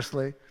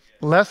generously.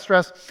 Less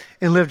stress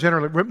and live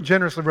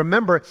generously.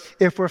 Remember,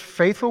 if we're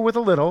faithful with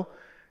a little,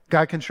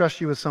 God can trust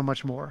you with so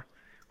much more.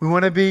 We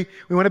want to be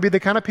the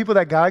kind of people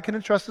that God can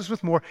entrust us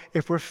with more.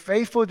 If we're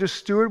faithful to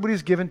steward what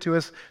he's given to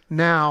us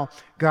now,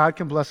 God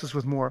can bless us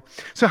with more.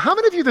 So how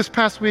many of you this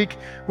past week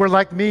were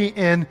like me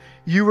and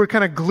you were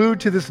kind of glued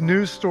to this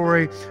news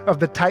story of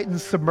the Titan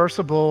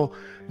submersible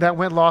that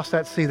went lost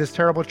at sea, this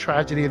terrible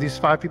tragedy of these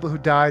 5 people who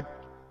died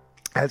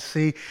at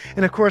sea?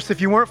 And of course, if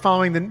you weren't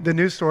following the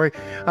news story,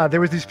 there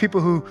was these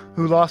people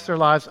who lost their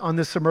lives on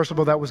this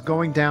submersible that was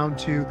going down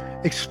to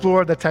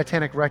explore the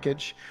Titanic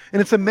wreckage. And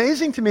it's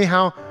amazing to me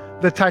how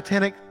the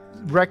Titanic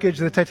wreckage,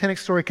 the Titanic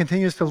story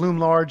continues to loom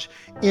large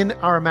in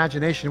our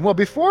imagination. Well,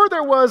 before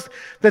there was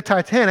the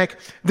Titanic,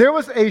 there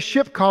was a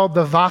ship called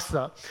the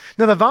Vasa.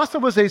 Now, the Vasa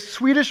was a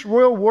Swedish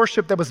royal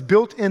warship that was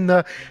built in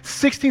the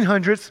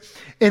 1600s,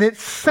 and it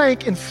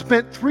sank and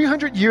spent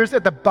 300 years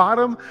at the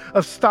bottom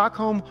of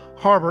Stockholm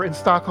Harbor in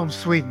Stockholm,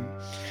 Sweden.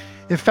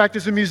 In fact,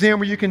 there's a museum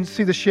where you can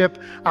see the ship.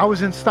 I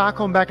was in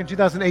Stockholm back in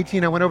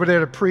 2018. I went over there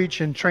to preach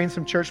and train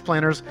some church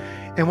planners.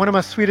 And one of my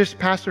Swedish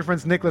pastor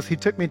friends, Nicholas, he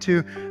took me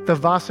to the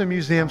Vasa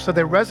Museum. So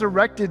they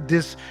resurrected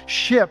this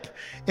ship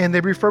and they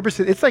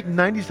refurbished it. It's like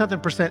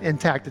 90-something%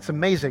 intact. It's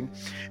amazing.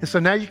 And so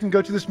now you can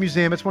go to this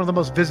museum. It's one of the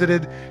most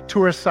visited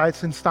tourist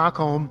sites in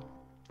Stockholm.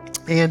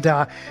 And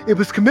it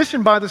was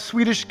commissioned by the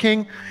Swedish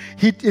king.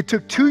 It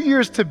took 2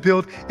 years to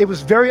build. It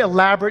was very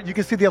elaborate. You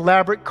can see the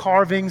elaborate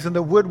carvings and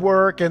the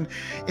woodwork. And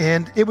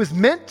it was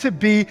meant to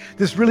be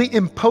this really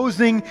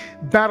imposing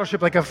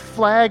battleship, like a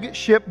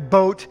flagship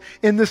boat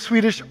in the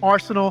Swedish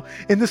arsenal,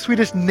 in the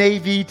Swedish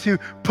Navy, to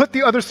put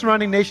the other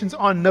surrounding nations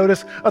on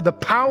notice of the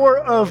power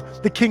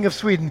of the King of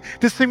Sweden.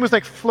 This thing was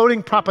like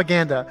floating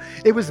propaganda.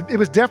 It was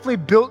definitely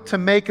built to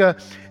make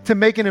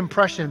an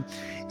impression.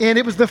 And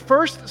it was the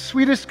first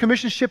Swedish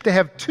commissioned ship to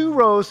have 2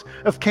 rows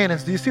of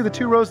cannons. Do you see the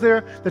 2 rows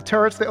there? The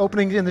turrets, the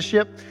openings in the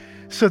ship.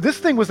 So this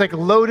thing was like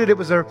loaded. It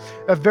was a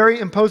very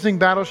imposing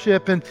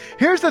battleship. And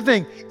here's the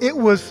thing. It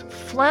was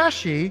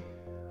flashy,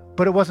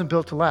 but it wasn't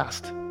built to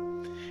last.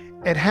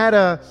 It had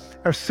a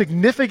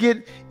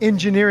significant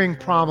engineering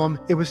problem.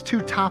 It was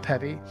too top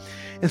heavy.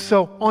 And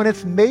so on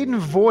its maiden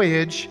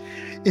voyage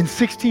in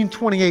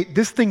 1628,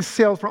 this thing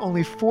sailed for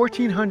only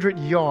 1,400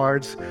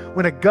 yards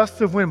when a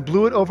gust of wind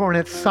blew it over on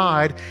its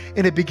side,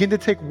 and it began to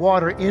take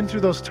water in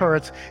through those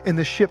turrets, and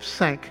the ship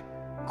sank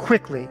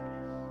quickly.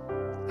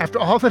 After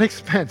all that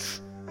expense,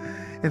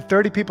 and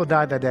 30 people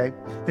died that day.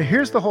 Now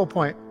here's the whole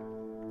point.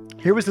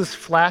 Here was this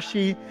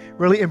flashy,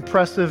 really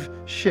impressive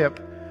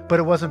ship, but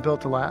it wasn't built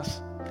to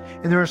last.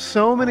 And there are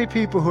so many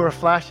people who are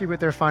flashy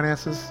with their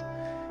finances.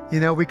 You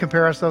know, we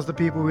compare ourselves to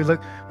people.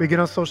 We get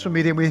on social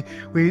media and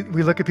we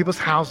look at people's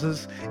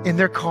houses, in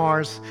their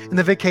cars, in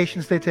the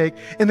vacations they take,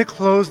 in the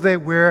clothes they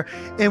wear,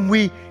 and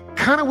we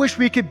kind of wish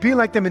we could be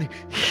like them. And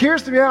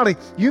here's the reality.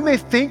 You may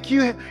think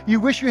you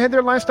wish you had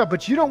their lifestyle,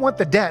 but you don't want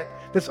the debt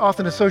that's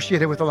often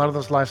associated with a lot of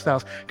those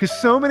lifestyles. Because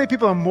so many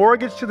people are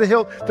mortgaged to the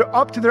hilt. They're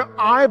up to their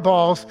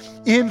eyeballs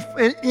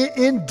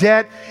in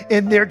debt,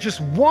 and they're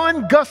just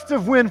one gust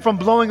of wind from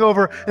blowing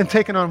over and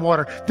taking on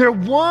water. They're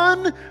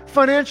one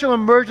financial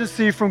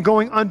emergency from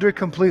going under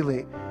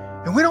completely.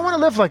 And we don't want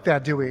to live like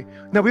that, do we?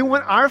 No, we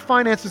want our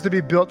finances to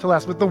be built to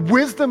last with the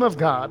wisdom of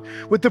God,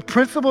 with the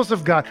principles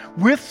of God,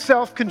 with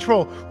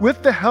self-control,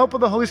 with the help of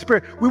the Holy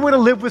Spirit. We want to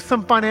live with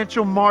some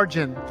financial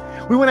margin.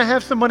 We want to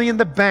have some money in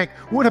the bank.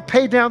 We want to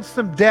pay down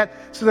some debt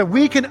so that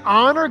we can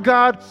honor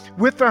God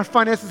with our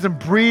finances and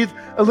breathe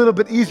a little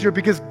bit easier,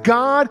 because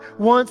God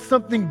wants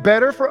something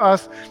better for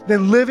us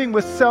than living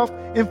with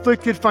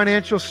self-inflicted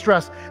financial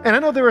stress. And I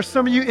know there are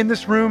some of you in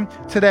this room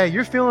today,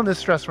 you're feeling this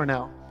stress right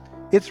now.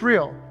 It's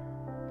real.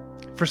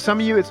 For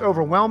some of you, it's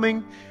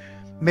overwhelming.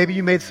 Maybe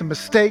you made some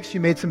mistakes. You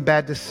made some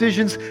bad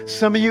decisions.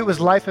 Some of you, it was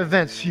life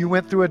events. You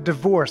went through a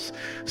divorce.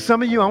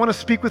 Some of you, I want to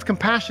speak with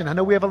compassion. I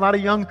know we have a lot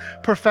of young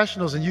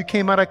professionals, and you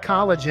came out of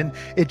college, and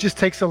it just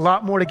takes a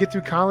lot more to get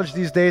through college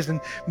these days.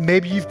 And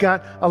maybe you've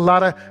got a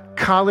lot of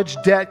college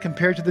debt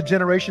compared to the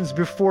generations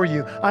before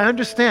you. I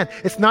understand.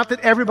 It's not that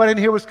everybody in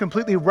here was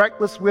completely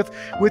reckless with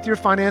your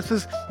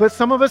finances, but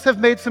some of us have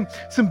made some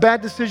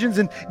bad decisions,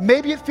 and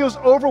maybe it feels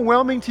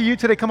overwhelming to you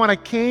today. Come on, I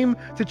came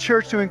to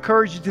church to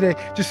encourage you today,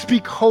 to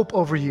speak hope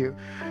over you,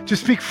 to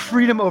speak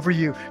freedom over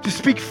you, to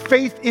speak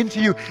faith into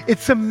you.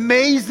 It's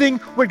amazing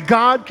what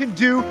God can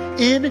do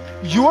in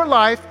your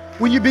life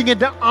when you begin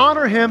to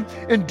honor Him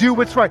and do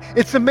what's right.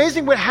 It's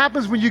amazing what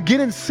happens when you get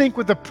in sync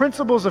with the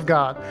principles of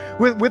God,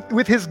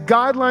 with His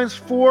guidelines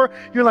for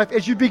your life.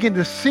 As you begin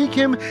to seek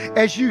Him,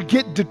 as you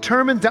get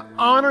determined to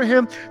honor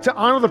Him, to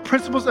honor the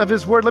principles of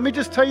His Word, let me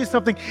just tell you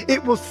something.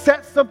 It will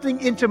set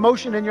something into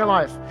motion in your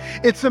life.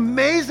 It's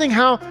amazing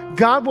how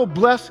God will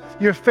bless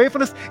your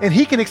faithfulness, and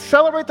He can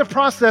accelerate the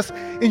process,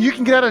 and you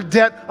can get out of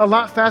debt a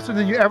lot faster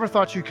than you ever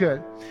thought you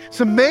could.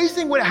 It's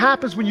amazing what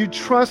happens when you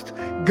trust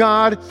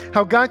God,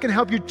 how God can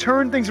help you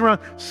turn things around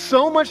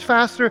so much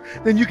faster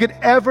than you could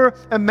ever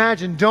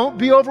imagine. Don't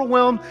be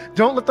overwhelmed.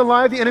 Don't let the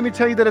lie of the enemy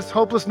tell you that it's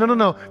hopeless.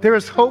 No. There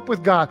is hope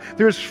with God.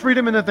 There is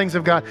freedom in the things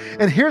of God.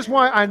 And here's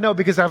why I know,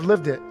 because I've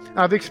lived it.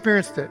 I've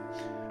experienced it.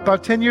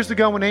 About 10 years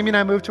ago, when Amy and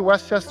I moved to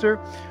Westchester,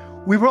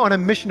 we were on a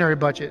missionary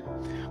budget,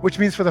 which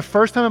means for the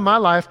first time in my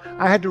life,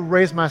 I had to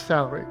raise my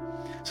salary.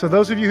 So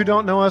those of you who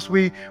don't know us,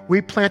 we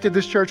planted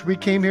this church. We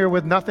came here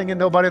with nothing and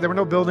nobody. There were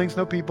no buildings,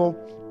 no people.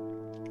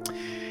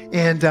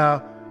 And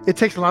it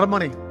takes a lot of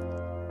money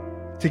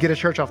to get a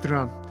church off the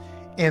ground.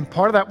 And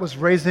part of that was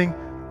raising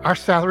our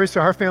salary so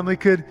our family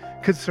could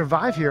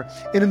survive here.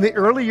 And in the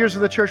early years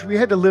of the church, we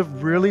had to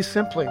live really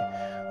simply.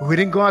 We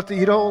didn't go out to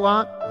eat a whole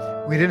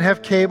lot. We didn't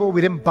have cable. We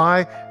didn't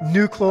buy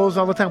new clothes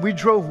all the time. We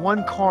drove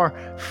one car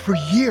for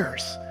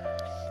years.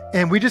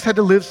 And we just had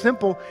to live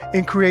simple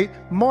and create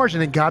margin,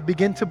 and God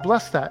began to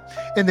bless that.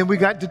 And then we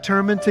got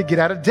determined to get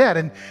out of debt,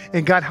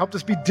 and God helped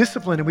us be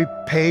disciplined, and we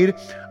paid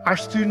our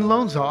student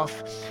loans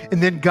off. And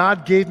then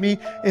God gave me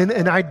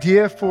an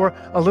idea for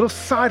a little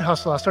side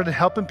hustle. I started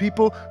helping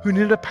people who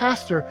needed a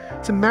pastor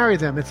to marry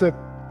them. It's a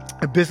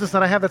business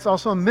that I have that's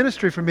also a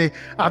ministry for me.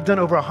 I've done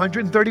over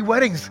 130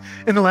 weddings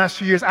in the last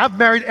few years. I've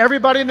married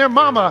everybody and their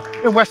mama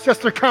in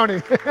Westchester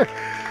County.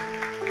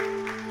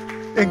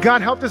 And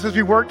God helped us as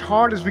we worked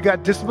hard, as we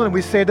got disciplined, and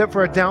we saved up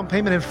for a down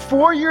payment. And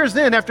 4 years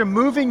in, after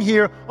moving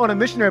here on a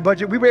missionary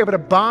budget, we were able to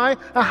buy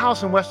a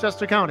house in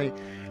Westchester County.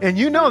 And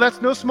you know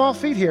that's no small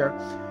feat here.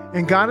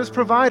 And God has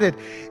provided.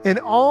 And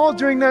all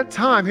during that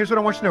time, here's what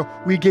I want you to know.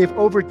 We gave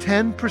over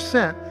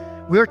 10%.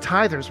 We're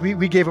tithers.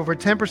 We gave over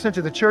 10%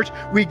 to the church.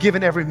 We've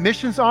given every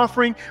missions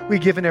offering.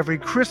 We've given every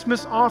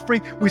Christmas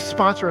offering. We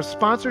sponsor a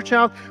sponsor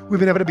child. We've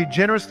been able to be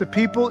generous to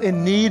people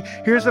in need.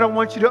 Here's what I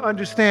want you to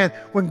understand.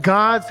 When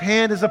God's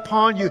hand is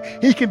upon you,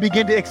 he can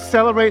begin to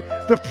accelerate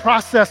the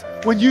process.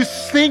 When you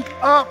sync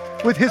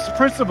up with his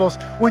principles,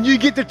 when you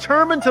get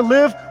determined to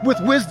live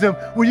with wisdom,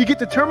 when you get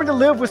determined to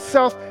live with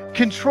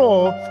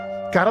self-control,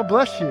 God will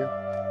bless you.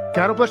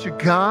 God will bless you.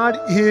 God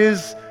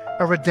is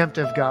a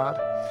redemptive God.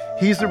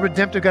 He's a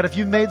redemptive God. If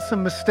you've made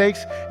some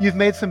mistakes, you've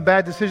made some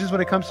bad decisions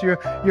when it comes to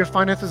your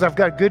finances, I've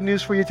got good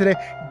news for you today.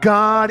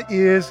 God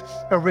is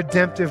a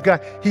redemptive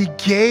God. He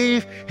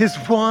gave his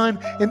one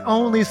and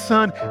only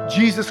Son,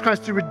 Jesus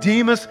Christ, to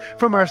redeem us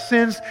from our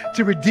sins,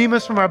 to redeem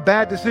us from our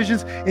bad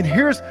decisions. And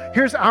here's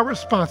our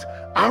response.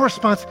 Our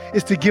response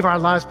is to give our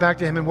lives back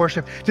to him in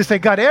worship, to say,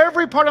 God,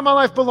 every part of my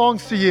life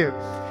belongs to you.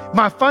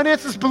 My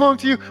finances belong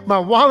to you. My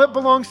wallet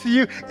belongs to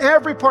you.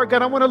 Every part,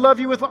 God, I want to love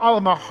you with all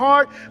of my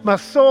heart, my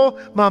soul,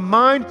 my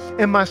mind,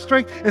 and my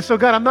strength. And so,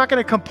 God, I'm not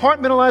going to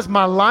compartmentalize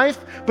my life,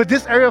 but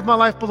this area of my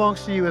life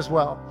belongs to you as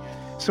well.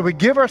 So we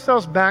give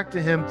ourselves back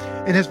to him,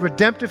 and his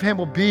redemptive hand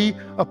will be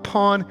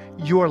upon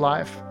your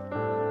life.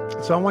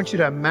 So I want you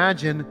to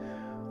imagine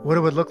what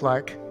it would look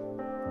like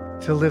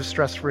to live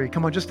stress-free.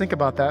 Come on, just think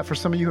about that. For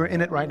some of you who are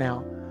in it right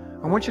now,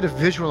 I want you to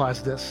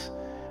visualize this.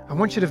 I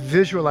want you to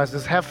visualize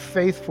this. Have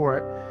faith for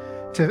it.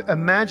 To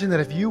imagine that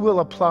if you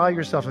will apply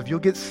yourself, if you'll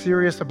get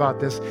serious about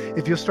this,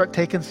 if you'll start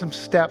taking some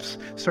steps,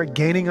 start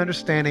gaining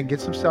understanding, get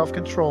some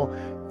self-control,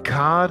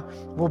 God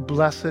will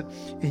bless it,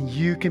 and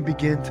you can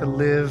begin to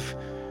live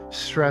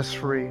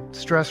stress-free.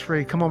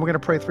 Stress-free. Come on, we're going to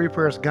pray 3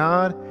 prayers.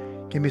 God,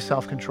 give me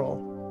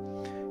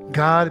self-control.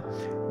 God,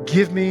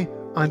 give me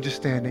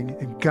understanding,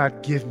 and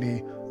God, give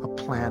me a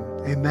plan.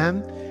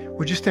 Amen.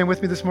 Would you stand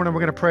with me this morning? We're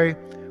going to pray.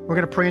 We're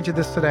going to pray into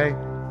this today.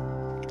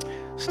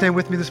 Stand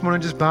with me this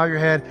morning. Just bow your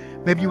head.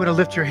 Maybe you want to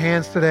lift your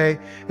hands today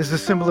as a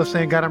symbol of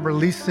saying, God, I'm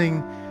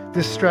releasing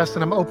this stress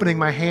and I'm opening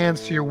my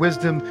hands to your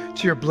wisdom,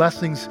 to your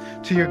blessings,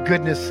 to your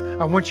goodness.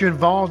 I want you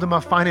involved in my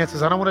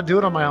finances. I don't want to do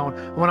it on my own.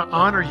 I want to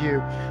honor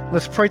you.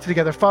 Let's pray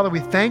together. Father, we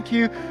thank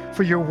you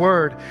for your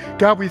word.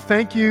 God, we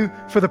thank you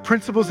for the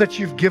principles that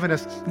you've given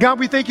us. God,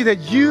 we thank you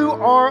that you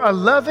are a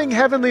loving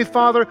heavenly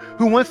Father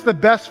who wants the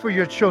best for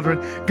your children.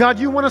 God,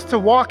 you want us to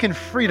walk in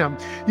freedom.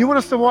 You want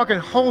us to walk in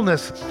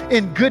wholeness,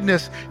 in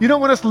goodness. You don't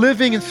want us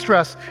living in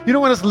stress. You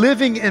don't want us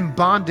living in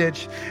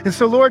bondage. And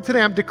so, Lord,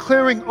 today I'm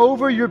declaring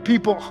over your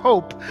people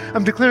hope.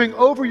 I'm declaring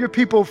over your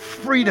people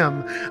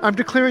freedom. I'm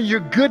declaring your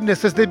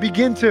goodness as they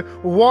begin to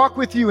walk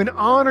with you and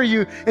honor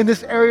you in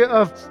this area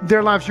of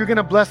their lives. You're going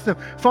to bless them.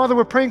 Father,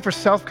 we're praying for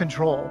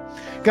self-control.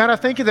 God, I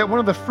thank you that one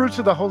of the fruits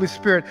of the Holy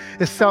Spirit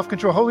is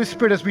self-control. Holy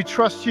Spirit, as we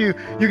trust you,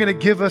 you're going to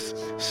give us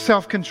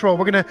self-control.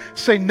 We're going to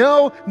say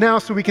no now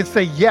so we can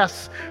say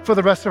yes for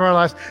the rest of our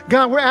lives.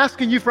 God, we're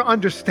asking you for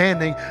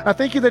understanding. I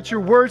thank you that your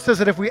word says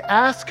that if we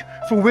ask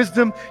for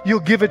wisdom,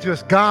 you'll give it to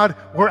us. God,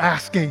 we're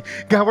asking.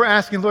 God, we're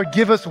asking, Lord,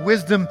 give us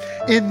wisdom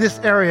in this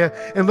area.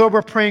 And Lord,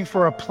 we're praying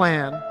for a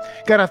plan.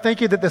 God, I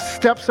thank you that the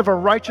steps of a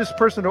righteous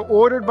person are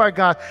ordered by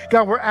God.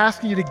 God, we're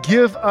asking you to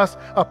give us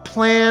a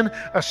plan,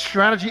 a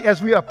strategy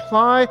as we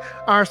apply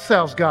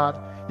ourselves, God.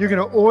 You're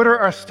going to order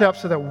our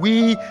steps so that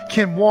we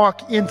can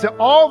walk into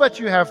all that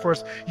you have for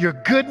us, your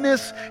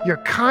goodness, your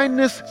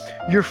kindness,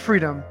 your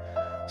freedom,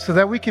 so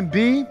that we can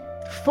be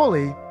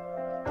fully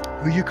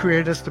who you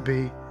created us to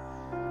be.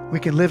 We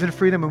can live in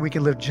freedom and we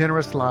can live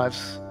generous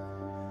lives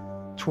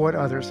toward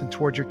others and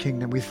toward your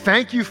kingdom. We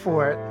thank you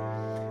for it.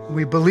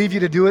 We believe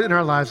you to do it in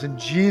our lives in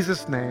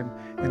Jesus' name.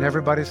 And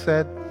everybody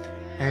said,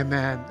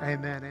 amen,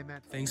 amen, amen.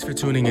 Thanks for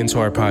tuning into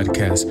our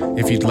podcast.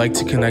 If you'd like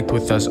to connect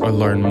with us or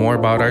learn more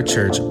about our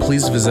church,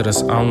 please visit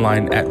us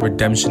online at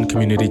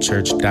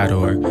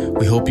redemptioncommunitychurch.org.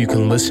 We hope you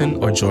can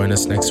listen or join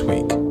us next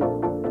week.